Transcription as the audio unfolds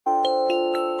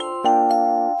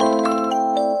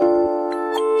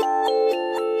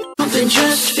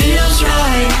just feels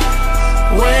right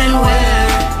when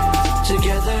we're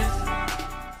together.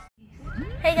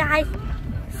 Hey guys,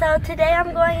 so today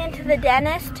I'm going into the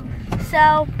dentist.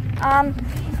 So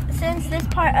since this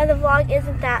part of the vlog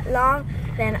isn't that long,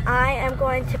 then I am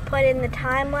going to put in the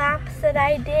time lapse that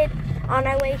I did on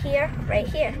our way here, right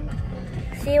here.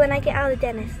 See you when I get out of the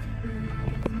dentist.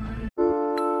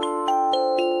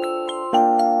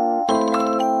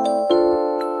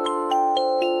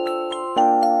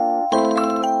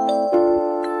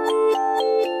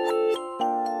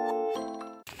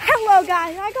 Hello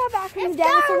guys, I got back from the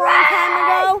dentist a long time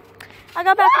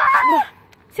ago.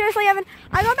 Seriously, Evan,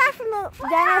 I got back from the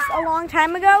dentist a long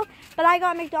time ago, but I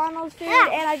got McDonald's food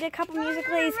and I did a couple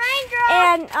musicals.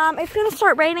 And it's gonna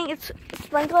start raining. It's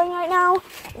sprinkling right now.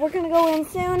 We're gonna go in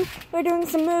soon. We're doing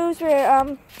some moves.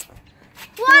 We're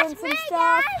doing some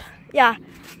stuff. Yeah.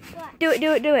 Do it.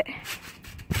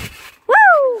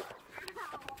 Woo!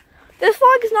 This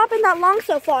vlog has not been that long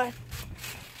so far.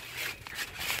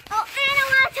 Oh, and I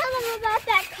want to tell them about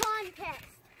that contest.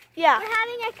 Yeah. We're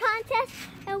having a contest,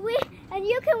 and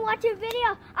you can watch a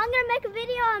video. I'm gonna make a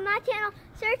video on my channel.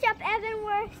 Search up Evan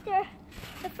Worcester,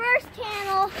 the first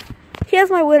channel. He has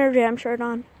my Winter Jam shirt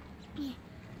on. Yeah.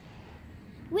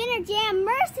 Winter Jam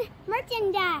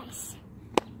merchandise,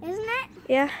 isn't it?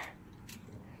 Yeah.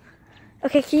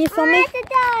 Okay, can you film me? The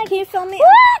dog. Can you film me?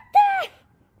 What the?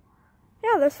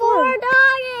 Yeah, there's 4 4.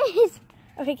 doggies.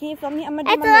 Okay, can you film me? I'm gonna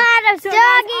do It's my a lot of so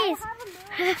doggies.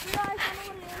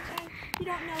 You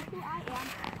don't know who I am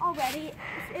already.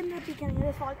 In the beginning of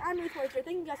this vlog, I'm Ruth Worcester.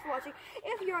 Thank you guys for watching.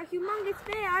 If you're a humongous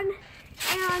fan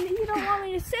and you don't want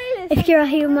me to say this, If you're a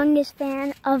humongous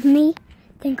fan of me,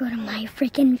 then go to my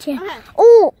freaking channel. Okay.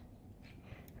 Oh,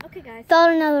 okay, guys.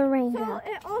 thought another So raindrop.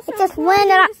 it also It just before went you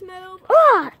do up. this move,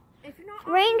 Oh, if you're not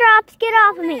raindrops, get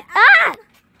off of me. Ah!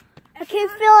 I keep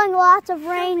feeling lots of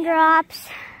raindrops.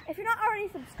 If you're not already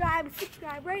subscribed,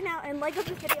 subscribe right now and like up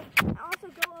this video. And also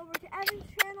go over to Evan's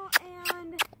channel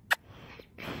and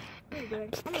anyways,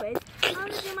 I'm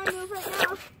gonna do my move right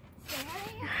now. So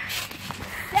ready,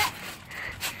 set.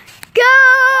 Go!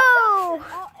 Oh,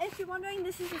 if you're wondering,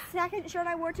 this is the second shirt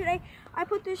I wore today. I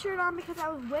put this shirt on because I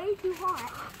was way too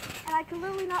hot and I could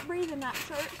literally not breathe in that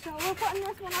shirt. So we're putting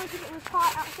this one on because it was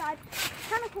hot outside. It's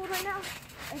kind of cold right now.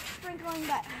 It's sprinkling,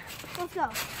 but let's go.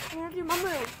 I'm gonna do my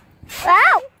move.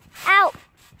 Ow! Ow!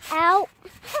 Ow!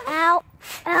 Ow!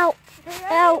 Ow!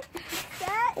 Ow!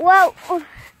 Set. Whoa!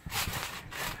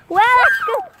 Well, that's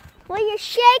good. Well, you're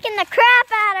shaking the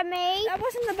crap out of me. That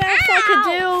wasn't the best I could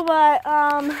do, but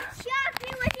Shock me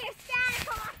with your Santa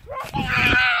Claus.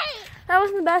 that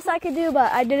wasn't the best I could do,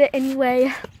 but I did it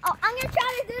anyway. Oh, I'm gonna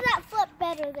try to do that flip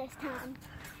better this time.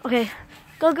 Okay,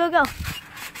 go. Get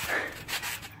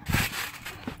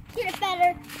it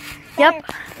better. Yep.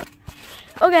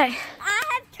 Okay. I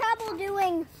have trouble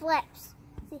doing flips.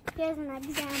 See, here's an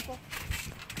example.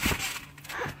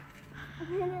 I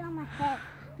did it on my head,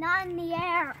 not in the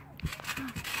air.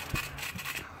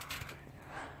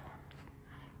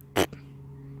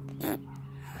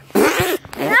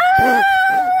 No!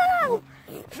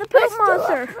 The poop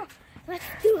monster. Let's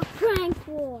do a prank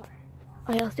war.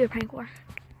 Oh yeah, let's do a prank war.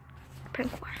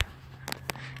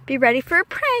 Be ready for a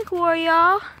prank war,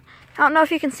 y'all. I don't know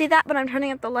if you can see that, but I'm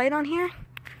turning up the light on here.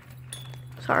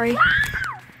 Sorry.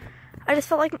 I just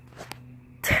felt like... I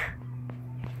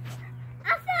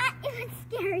thought it would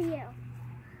scare you.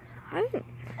 I didn't...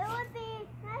 It would be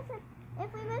nice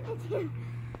if we looked at you.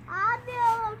 I'll do a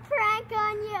little prank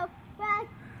on you.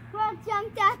 Well,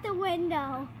 jumped out the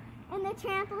window, and the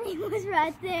trampoline was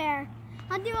right there.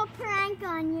 I'll do a prank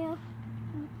on you.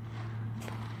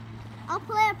 I'll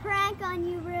play a prank on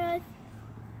you, Ruth.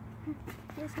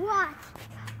 Just watch.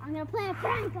 I'm gonna play a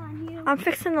prank on you. I'm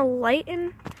fixing the light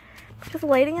in... Because the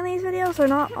lighting in these videos are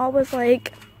not always,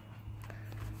 like,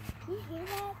 Can you hear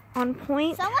that? on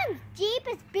point. Someone's Jeep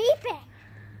is beeping.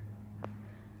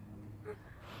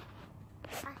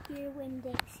 I hear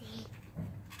Winn-Dixie.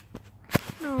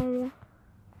 No.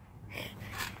 Hey,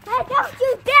 don't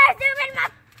you dare zoom in my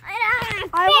face!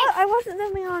 I wasn't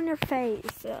zooming on your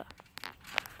face.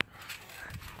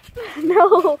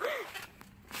 No.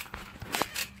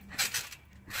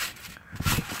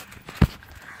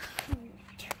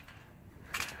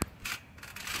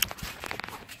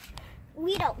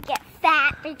 We don't get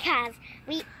fat because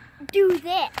we do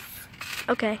this.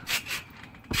 Okay.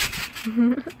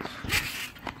 I'm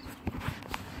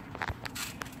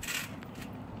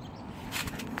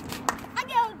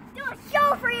gonna do a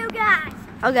show for you guys.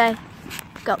 Okay.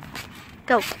 Go.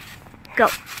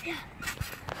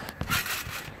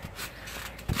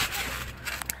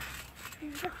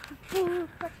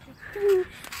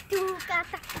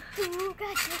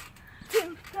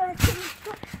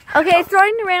 Okay, it's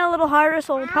starting to rain a little harder,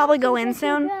 so we'll probably go in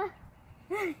soon.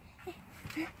 This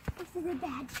is a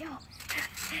bad show.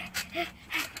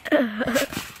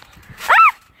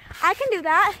 I can do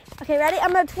that. Okay, ready?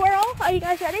 I'm gonna twirl. Are you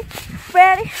guys ready?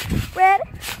 Ready? Ready?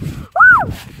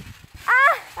 Woo!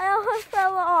 Ah! I almost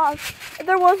fell off. If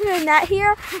there wasn't a net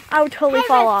here, I would totally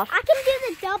fall off. I can do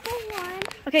the double one.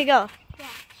 Okay, go. Yeah.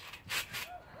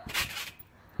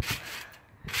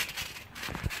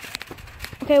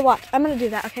 Okay, watch. I'm gonna do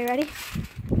that. Okay, ready?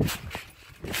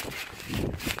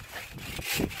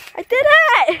 I did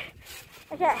it!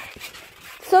 Okay.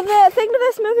 So the thing to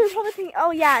this movie is probably thinking,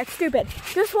 oh yeah, it's stupid.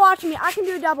 Just watch me. I can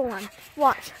do a double one.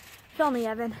 Watch. Film me,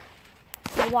 Evan.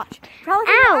 So watch. Probably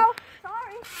thinking, Ow! oh,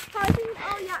 sorry. Probably thinking,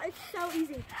 oh yeah, it's so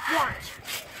easy. Watch.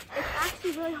 It's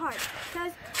actually really hard.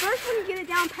 Because first when you get it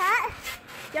down pat,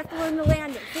 you have to learn the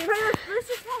landing. So you pretty much push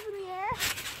yourself in the air,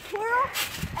 twirl,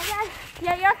 and then,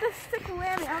 yeah, you have to stick the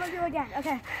landing. I'm going to do it again.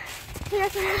 Okay. So you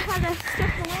have to learn how to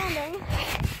stick the landing.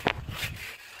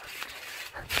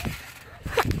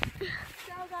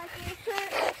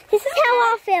 This is how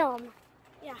I'll film.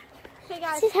 Yeah. Okay,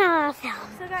 guys. This is how I'll film.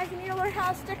 So, guys, you need to learn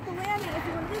how to stick the landing if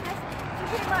you want to do this. So,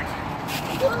 pretty much,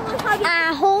 if you want to learn how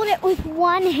to Hold it with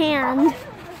one hand.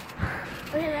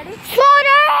 Okay, ready? Slow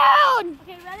down!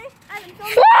 Okay, ready? Evan, film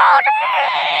me. Slow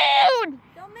down!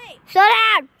 Film me. Slow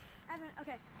down! Evan,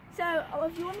 okay. So,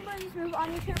 if you want to learn this move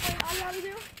on your trampoline, all you have to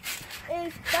do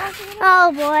is bounce a little.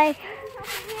 Oh boy.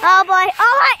 Oh boy.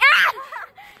 Oh my, ah!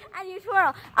 And you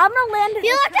twirl. I'm going to land it.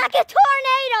 You look like a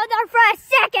tornado there for a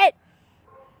second.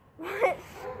 What?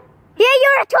 Yeah,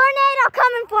 you're a tornado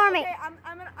coming for me. Okay,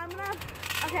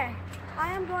 okay.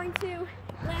 I am going to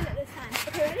land it this time.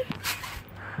 Okay, ready?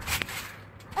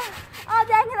 Oh,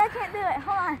 dang it, I can't do it.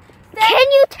 Hold on.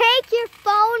 Can you take your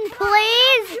phone,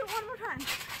 please? Do it one more time.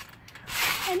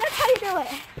 And that's how you do it.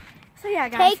 So yeah,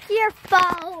 guys. Take your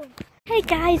phone. Hey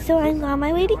guys, so I'm on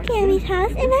my way to Cammy's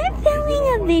house and I'm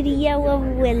filming a video of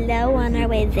Willow on our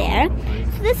way there.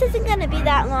 So this isn't going to be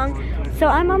that long. So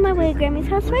I'm on my way to Grammy's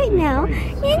house right now.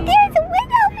 And there's a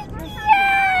Willow over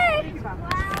here!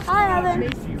 Hi, Evan.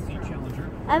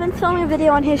 Evan's filming a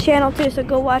video on his channel too, so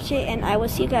go watch it and I will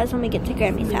see you guys when we get to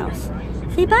Grammy's house.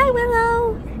 Say bye,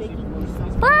 Willow.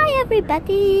 Bye,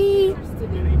 everybody.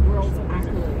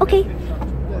 Okay.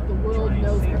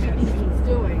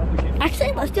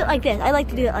 Actually, let's do it like this. I like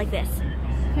to do it like this.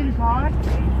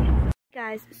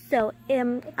 Guys, so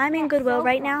I'm in Goodwill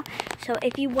right now. So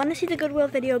if you want to see the Goodwill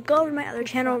video, go over to my other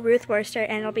channel, Ruth Worster,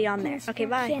 and it'll be on there. Okay,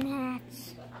 bye.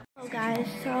 Hello guys,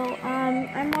 so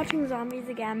I'm watching Zombies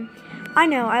again. I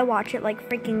know, I watch it like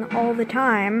freaking all the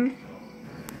time.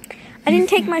 I didn't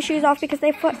take my shoes off because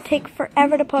they take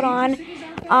forever to put on.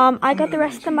 I got the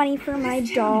rest of the money for my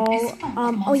doll.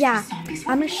 Oh yeah,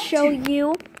 I'm going to show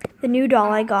you the new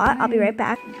doll I got. I'll be right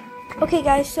back. Okay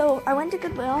guys, so I went to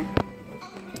Goodwill.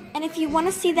 And if you want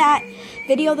to see that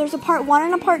video, there's a part 1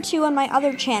 and a part 2 on my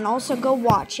other channel, so go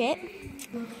watch it.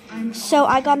 So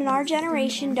I got an Our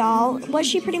Generation doll. What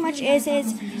she pretty much is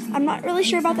I'm not really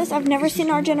sure about this. I've never seen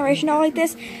an Our Generation doll like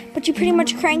this, but you pretty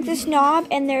much crank this knob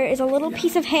and there is a little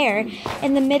piece of hair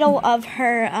in the middle of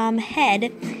her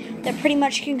head that pretty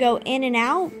much can go in and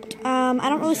out. I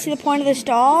don't really see the point of this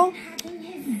doll.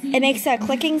 It makes that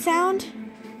clicking sound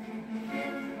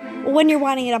when you're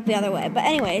winding it up the other way. But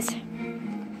anyways,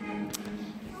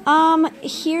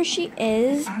 here she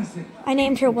is. I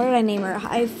named her, what did I name her?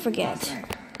 I forget.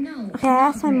 Okay, I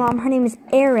asked my mom, her name is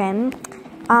Erin.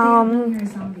 I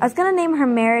was gonna name her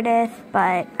Meredith,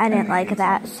 but I didn't like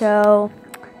that, so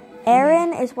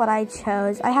Erin is what I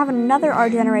chose. I have another Our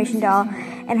Generation doll,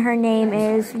 and her name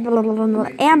is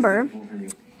Amber.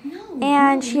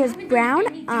 And she has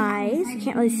brown eyes. You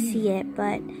can't really see it,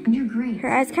 but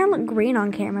her eyes kind of look green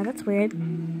on camera. That's weird.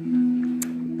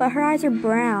 But her eyes are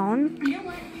brown,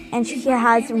 and she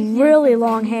has really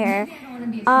long hair.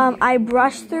 I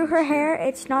brushed through her hair.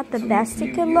 It's not the best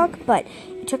it could look, but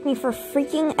it took me for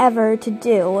freaking ever to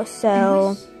do.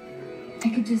 So,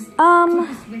 I'm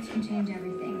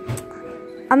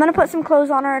gonna put some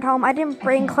clothes on her at home. I didn't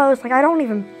bring clothes. Like, I don't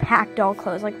even pack doll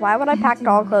clothes. Like, why would I pack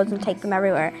doll clothes and take them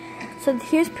everywhere? So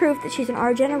here's proof that she's an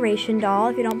Our Generation doll,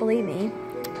 if you don't believe me.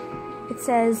 It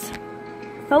says,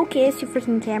 focus, your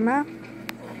freaking camera.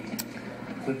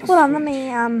 Hold on, let me,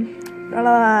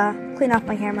 clean off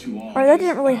my camera. Or that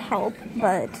didn't really help,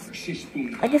 but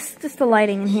I guess just the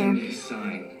lighting in here.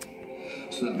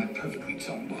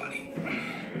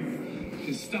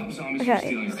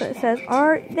 Okay, so it says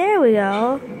art. There we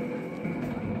go.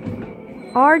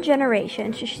 Our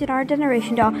Generation. So she's an Our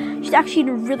Generation doll. She's actually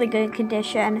in really good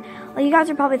condition. Like, you guys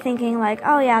are probably thinking, like,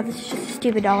 oh yeah, this is just a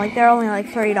stupid doll. Like, they're only like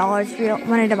 $30 if you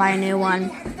wanted to buy a new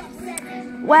one.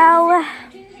 Well,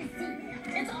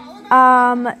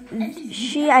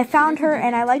 I found her,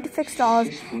 and I like to fix dolls,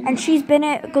 and she's been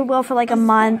at Goodwill for like a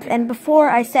month, and before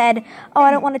I said, oh,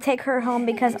 I don't want to take her home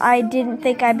because I didn't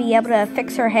think I'd be able to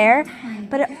fix her hair,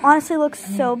 but it honestly looks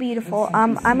so beautiful.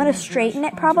 I'm going to straighten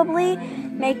it probably,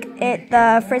 make it,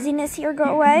 the frizziness here go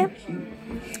away,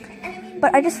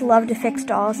 but I just love to fix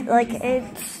dolls. Like,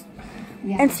 it's,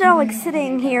 instead of like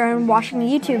sitting here and watching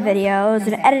YouTube videos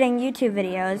and editing YouTube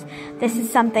videos, this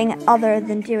is something other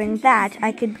than doing that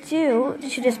I could do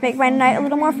to just make my night a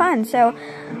little more fun. So,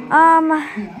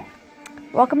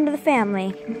 welcome to the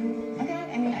family.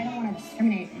 Okay, I mean, I don't want to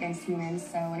discriminate against humans,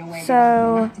 so in a way,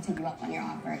 I'll have to take you up on your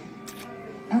offer.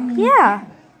 Yeah.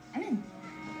 I'm in.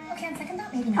 Okay, on second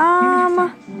thought, maybe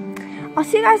not. I'll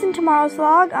see you guys in tomorrow's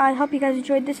vlog. I hope you guys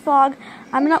enjoyed this vlog.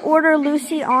 I'm going to order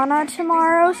Lucy Anna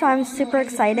tomorrow, so I'm super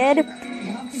excited.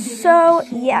 So,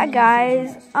 yeah,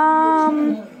 guys.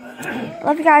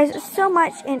 Love you guys so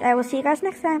much, and I will see you guys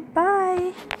next time.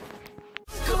 Bye.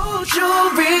 Gold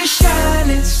jewelry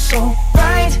shining so bright.